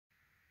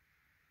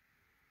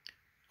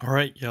All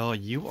right, y'all,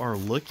 you are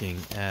looking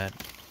at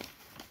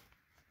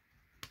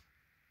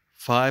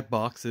 5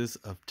 boxes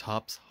of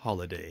Topps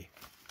Holiday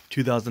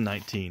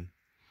 2019.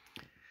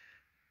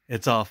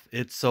 It's off.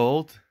 It's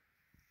sold.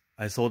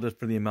 I sold it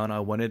for the amount I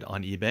wanted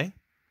on eBay.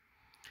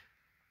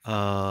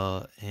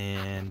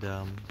 And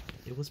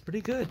it was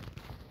pretty good.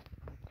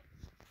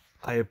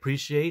 I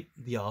appreciate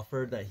the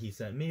offer that he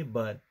sent me,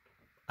 but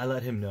I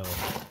let him know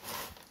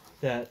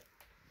that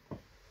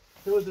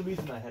there was a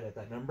reason I had it at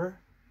that number,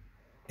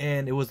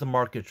 and it was the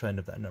market trend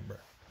of that number.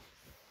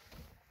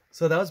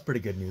 So that was pretty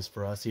good news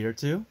for us here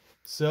too.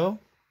 So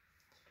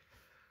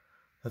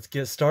let's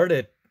get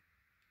started.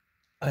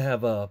 I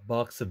have a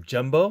box of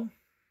Jumbo,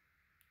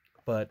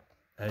 but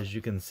as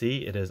you can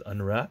see, it is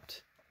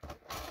unwrapped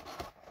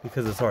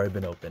because it's already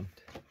been opened.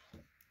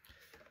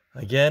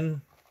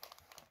 Again,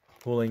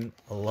 pulling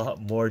a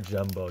lot more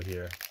Jumbo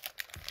here.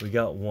 We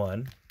got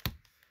 1,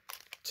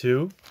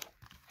 2,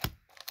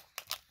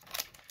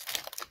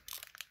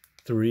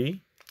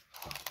 3,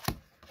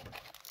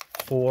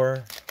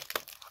 4,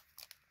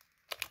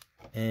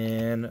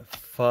 and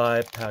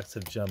 5 packs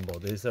of Jumbo.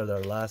 These are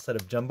their last set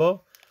of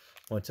Jumbo.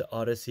 Went to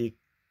Odyssey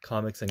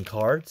Comics and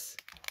Cards,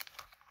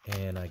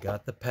 and I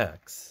got the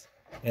packs.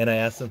 And I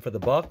asked them for the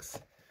box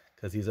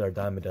because these are a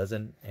dime a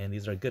dozen, and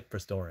these are good for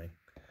storing.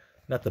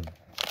 Not the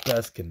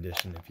best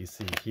condition if you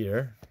see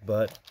here,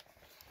 but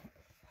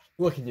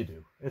what can you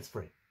do? It's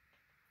free.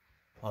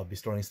 I'll be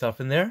storing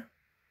stuff in there.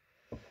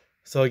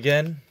 So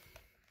again,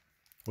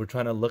 we're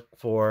trying to look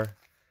for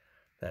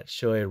that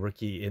Shohei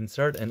rookie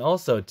insert, and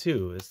also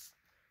too is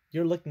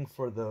you're looking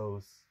for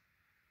those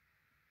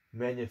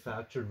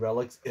manufactured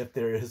relics if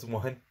there is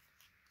one,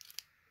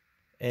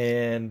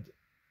 and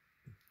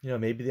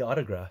maybe the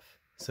autograph.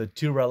 So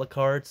 2 relic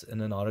cards and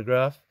an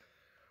autograph.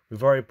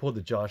 We've already pulled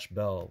the Josh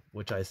Bell,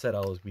 which I said I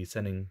will be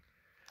sending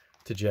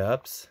to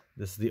Jabs.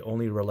 This is the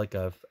only relic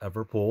I've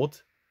ever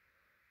pulled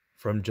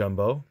from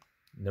Jumbo.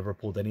 Never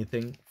pulled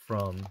anything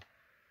from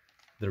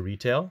the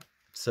retail.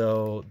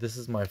 So this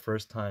is my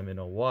first time in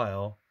a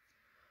while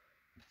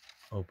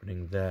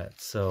opening that.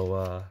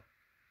 So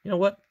you know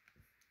what?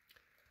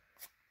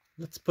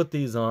 Let's put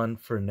these on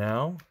for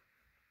now.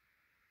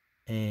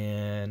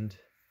 And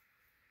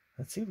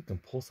let's see if we can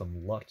pull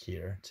some luck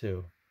here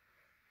too.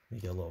 Let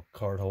me get a little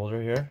card holder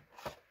here.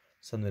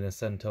 Something to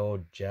send to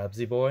old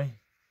Jabsy boy.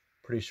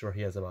 Pretty sure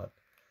he has about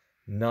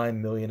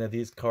 9 million of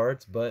these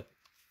cards, but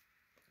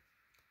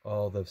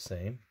all the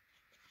same.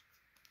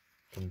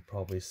 Can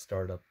probably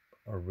start up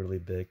a really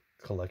big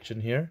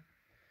collection here.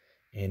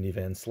 Andy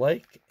Van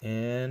Slyke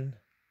and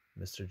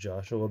Mr.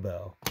 Joshua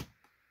Bell.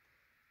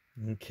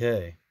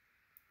 Okay.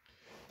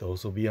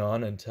 Those will be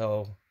on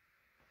until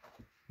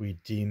we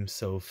deem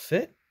so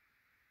fit.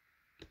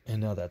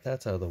 And now that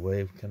that's out of the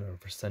way, kind of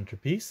our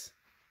centerpiece.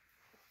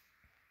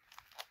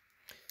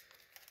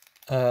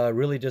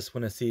 Really just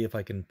want to see if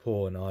I can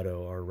pull an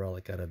auto or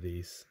relic out of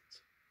these.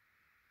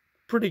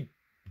 Pretty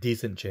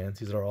decent chance.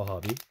 These are all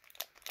hobby.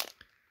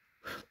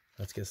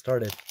 Let's get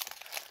started.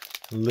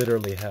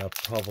 Literally have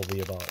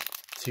probably about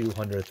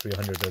 200,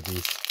 300 of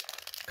these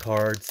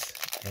cards,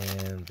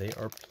 and they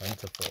are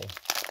plentiful.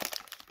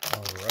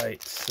 All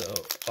right, so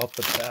off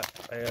the bat,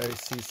 I already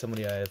see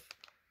somebody I have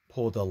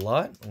pulled a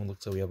lot. Oh,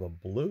 looks like we have a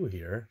blue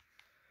here,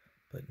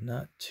 but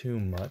not too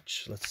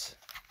much. Let's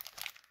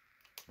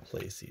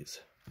place these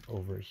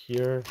over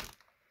here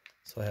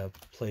so I have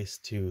place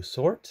to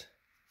sort.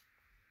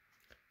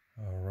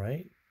 All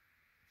right.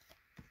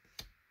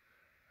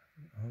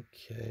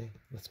 Okay,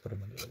 let's put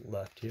them on the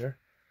left here.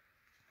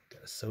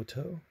 Got a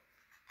Soto.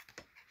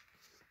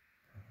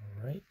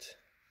 All right.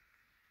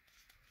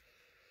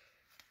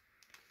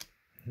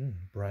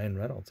 Brian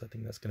Reynolds. I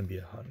think that's going to be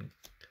a hot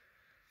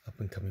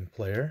up-and-coming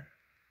player.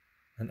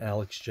 And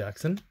Alex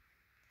Jackson.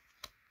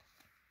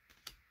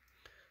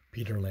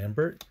 Peter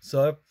Lambert.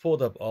 So I've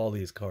pulled up all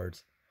these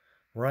cards.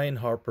 Ryan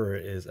Harper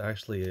is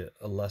actually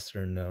a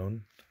lesser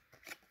known.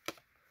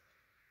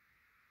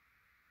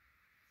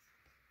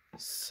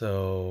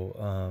 So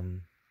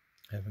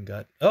I haven't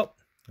got... Oh!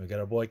 We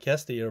got our boy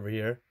Kesty over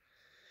here.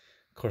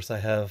 Of course, I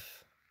have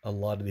a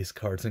lot of these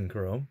cards in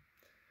Chrome.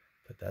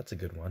 But that's a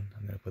good one.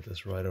 I'm going to put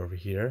this right over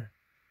here.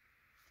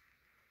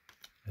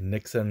 And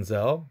Nick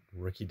Senzel,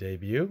 rookie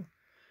debut.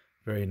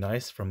 Very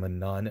nice from a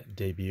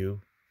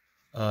non-debut,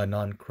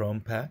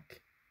 non-Chrome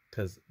pack.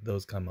 Because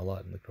those come a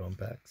lot in the Chrome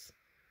packs.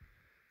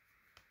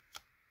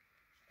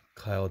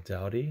 Kyle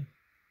Dowdy.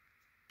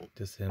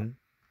 Just him.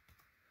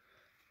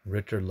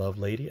 Richard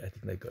Lovelady. I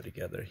think they go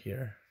together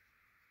here.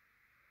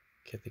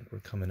 Okay, I think we're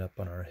coming up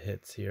on our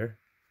hits here.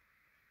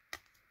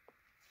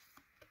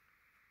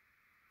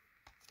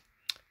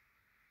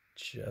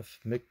 Jeff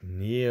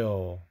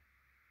McNeil,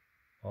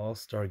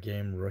 All-Star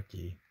Game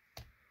rookie.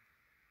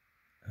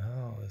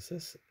 Oh, is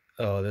this?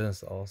 Oh, this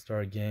is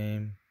All-Star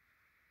Game.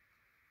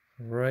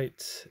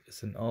 Right,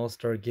 it's an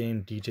All-Star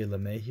Game DJ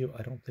LeMahieu.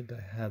 I don't think I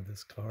have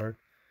this card,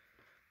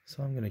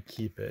 so I'm going to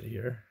keep it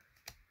here.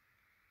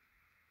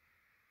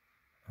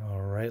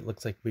 All right,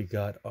 looks like we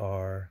got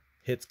our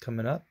hits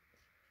coming up.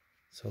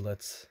 So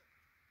let's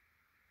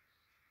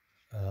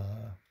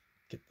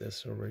get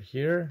this over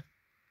here.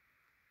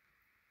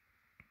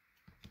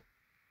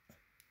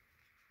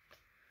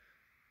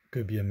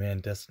 Could be a man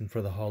destined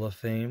for the Hall of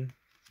Fame.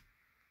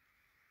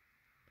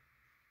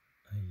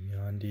 A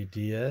Yandy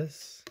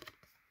Diaz.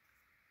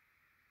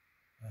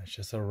 That's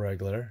just a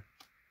regular.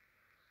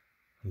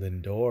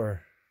 Lindor.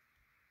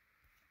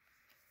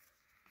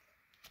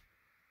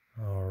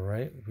 All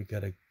right, we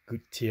got a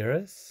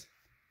Gutierrez.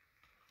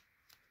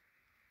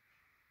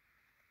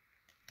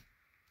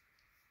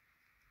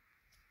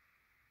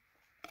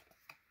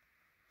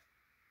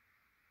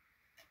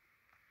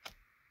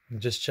 I'm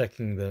just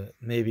checking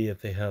maybe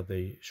if they have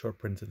the short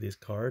prints of these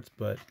cards,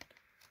 but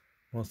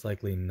most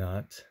likely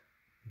not.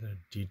 The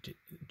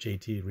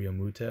JT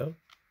Realmuto.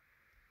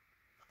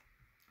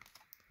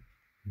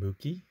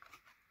 Mookie.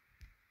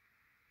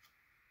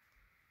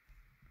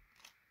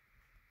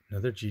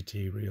 Another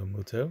GT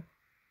Realmuto.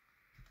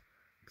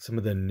 Some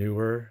of the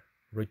newer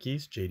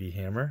rookies, JD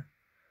Hammer.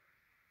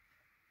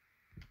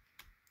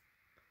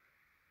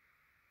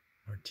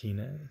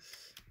 Martinez.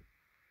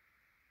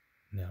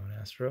 Now an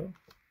Astro.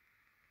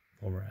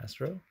 Former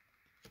Astro.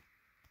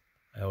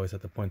 I always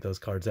have to point those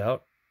cards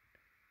out.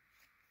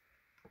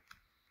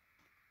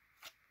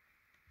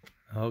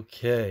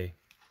 Okay.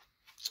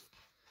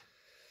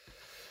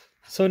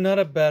 So not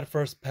a bad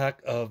first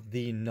pack of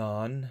the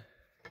non-special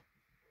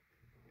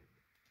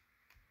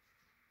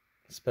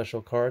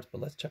cards,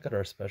 but let's check out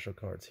our special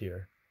cards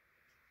here.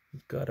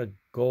 We've got a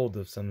gold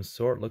of some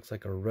sort. Looks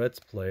like a Reds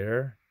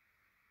player.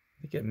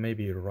 I think it may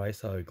be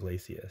Raisel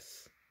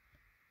Iglesias.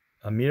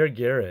 Amir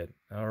Garrett.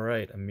 All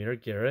right, Amir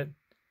Garrett.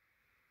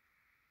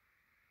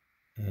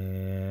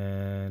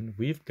 And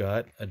we've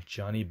got a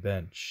Johnny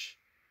Bench.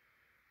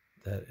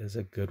 That is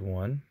a good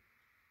one.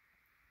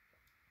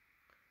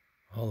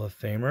 Hall of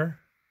Famer.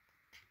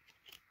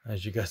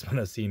 As you guys might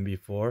have seen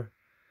before.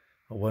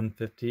 A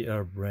 150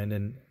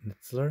 Brandon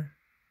Nitzler.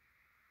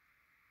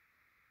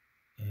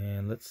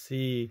 And let's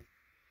see.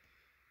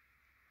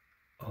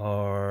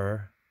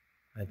 I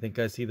think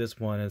I see this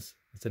one. It's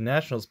a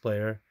Nationals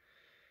player.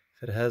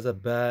 If it has a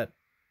bat,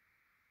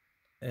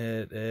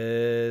 it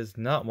is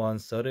not one.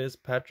 So it is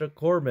Patrick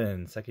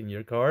Corbin, second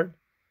year card.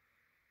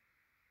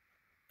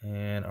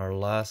 And our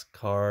last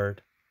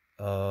card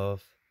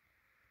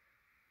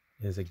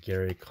is a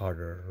Gary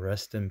Carter.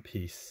 Rest in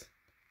peace.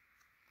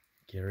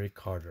 Gary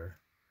Carter.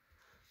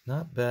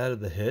 Not bad of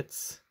the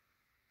hits.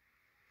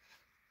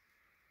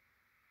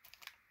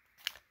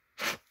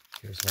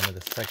 Here's one of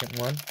the second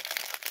one.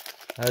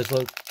 I was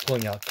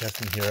pulling out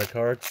Keston Hira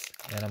cards,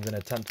 and I'm going to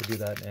attempt to do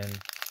that in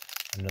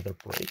another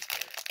break.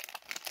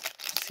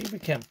 Let's see if we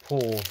can't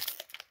pull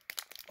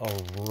a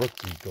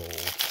rookie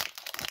gold.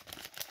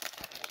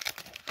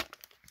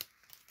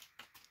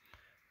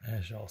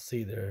 As y'all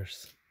see,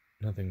 there's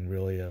nothing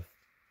really of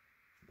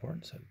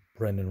importance.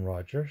 Brendan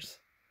Rodgers.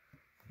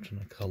 I'm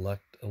trying to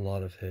collect a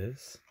lot of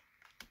his.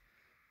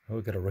 Oh,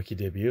 we got a rookie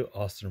debut,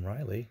 Austin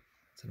Riley.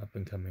 It's an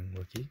up-and-coming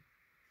rookie.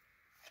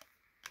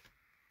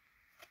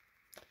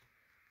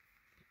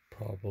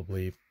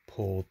 Probably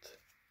pulled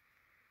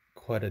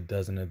quite a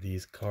dozen of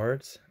these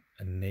cards.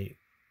 A Nate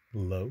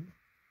Lowe.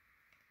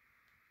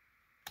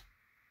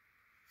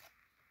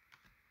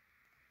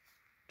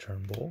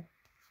 Turnbull.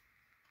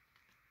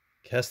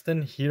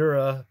 Keston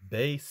Hira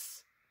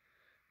base.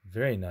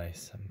 Very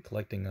nice. I'm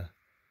collecting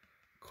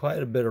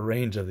quite a bit of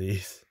range of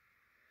these.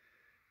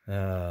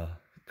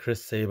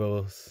 Chris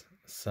Sabo's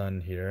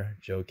son here,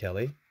 Joe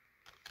Kelly.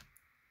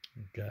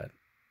 We've got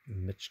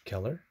Mitch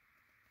Keller.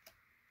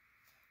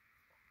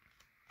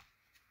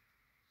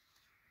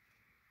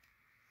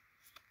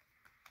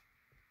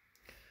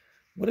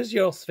 What is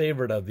y'all's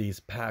favorite of these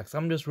packs?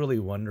 I'm just really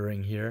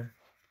wondering here.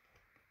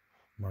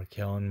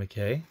 Markel and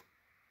McKay.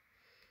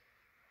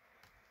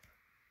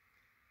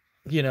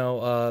 You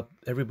know,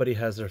 everybody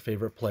has their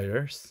favorite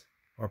players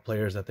or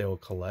players that they will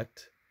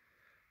collect.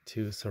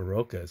 Too.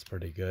 Soroka is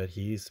pretty good.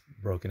 He's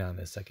broken out in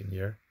his second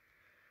year.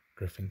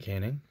 Griffin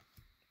Canning.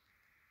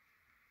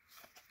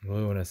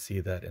 We want to see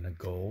that in a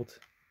gold,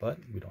 but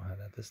we don't have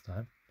that this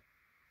time.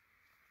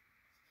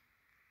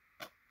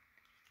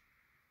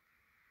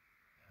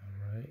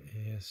 All right,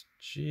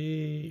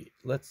 ASG.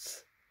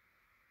 Let's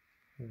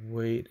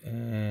wait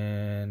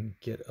and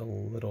get a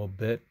little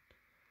bit.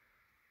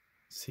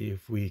 See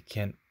if we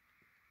can't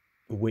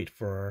wait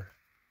for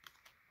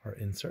our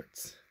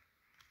inserts.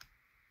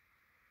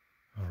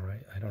 All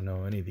right, I don't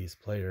know any of these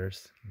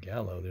players.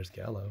 Gallo, there's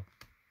Gallo.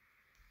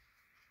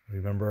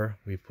 Remember,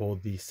 we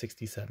pulled the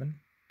 67.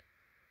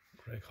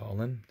 Greg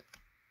Holland.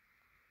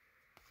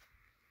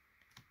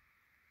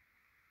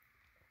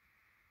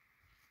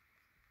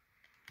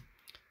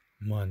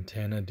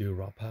 Montana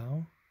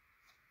Durapau.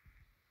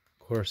 Of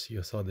course,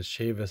 you saw the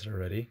Chavis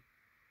already.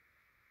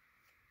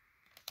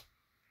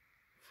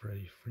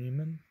 Freddie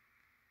Freeman.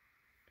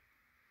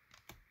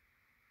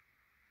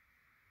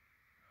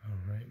 All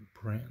right,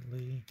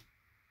 Brantley.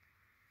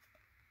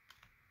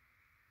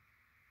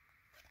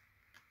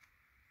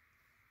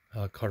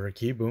 Carter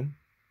Keyboom.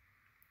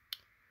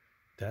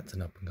 That's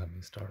an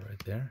up-and-coming star right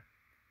there.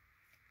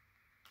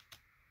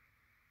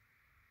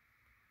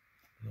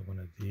 Another one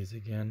of these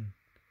again.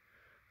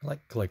 I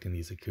like collecting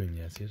these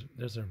Acuñas.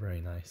 These are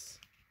very nice.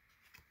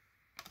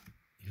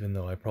 Even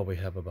though I probably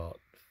have about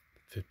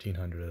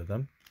 1,500 of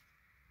them.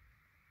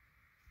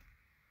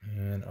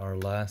 And our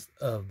last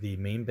of the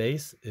main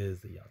base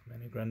is the Young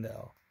Manny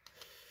Grandal.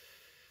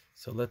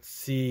 So let's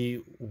see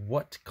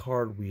what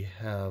card we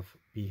have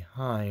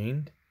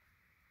behind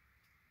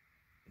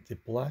the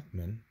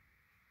Blackman.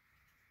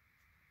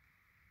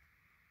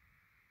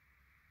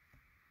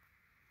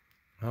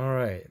 All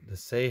right, the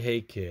Say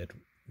Hey Kid,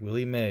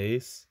 Willie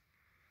Mays.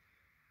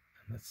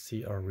 And let's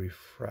see our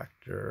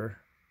refractor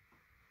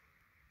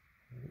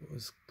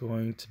was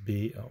going to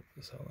be, oh,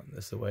 let's hold on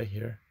this away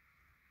here.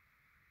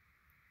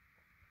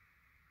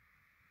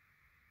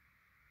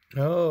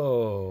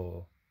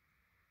 Oh,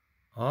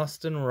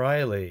 Austin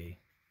Riley.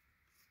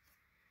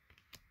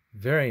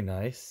 Very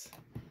nice.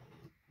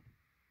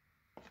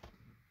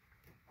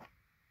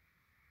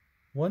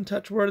 One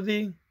touch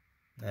worthy?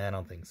 I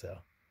don't think so.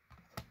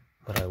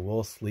 But I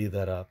will sleeve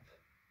that up.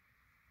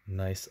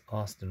 Nice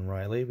Austin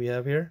Riley we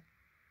have here.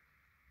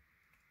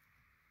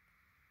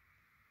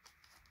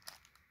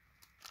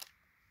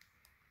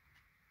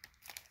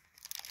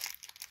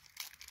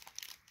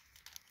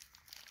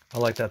 I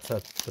like that's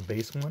the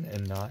base one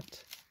and not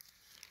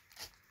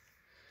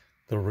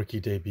the rookie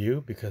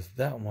debut, because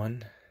that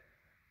one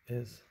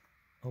is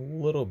a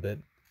little bit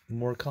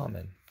more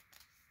common.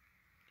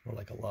 Or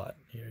like a lot.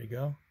 Here you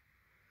go.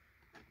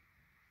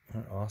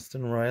 Our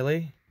Austin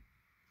Riley.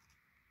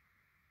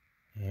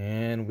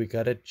 And we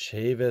got a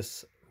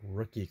Chavis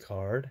rookie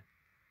card.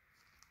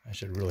 I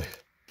should really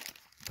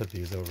put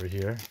these over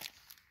here.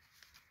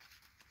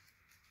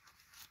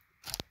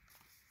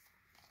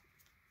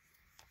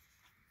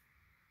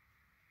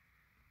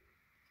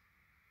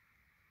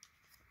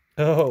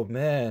 Oh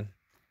man,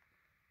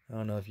 I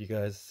don't know if you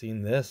guys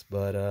seen this,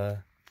 but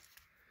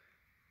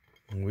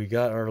we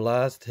got our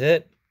last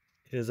hit.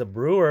 Here's a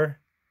Brewer.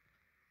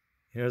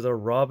 Here's a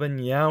Robin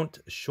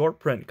Yount short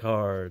print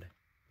card.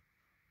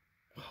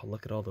 Oh,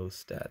 look at all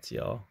those stats,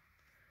 y'all.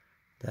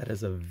 That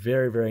is a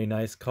very, very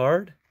nice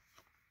card.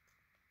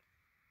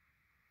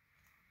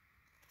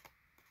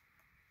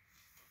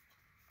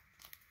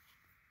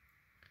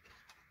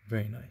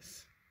 Very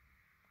nice.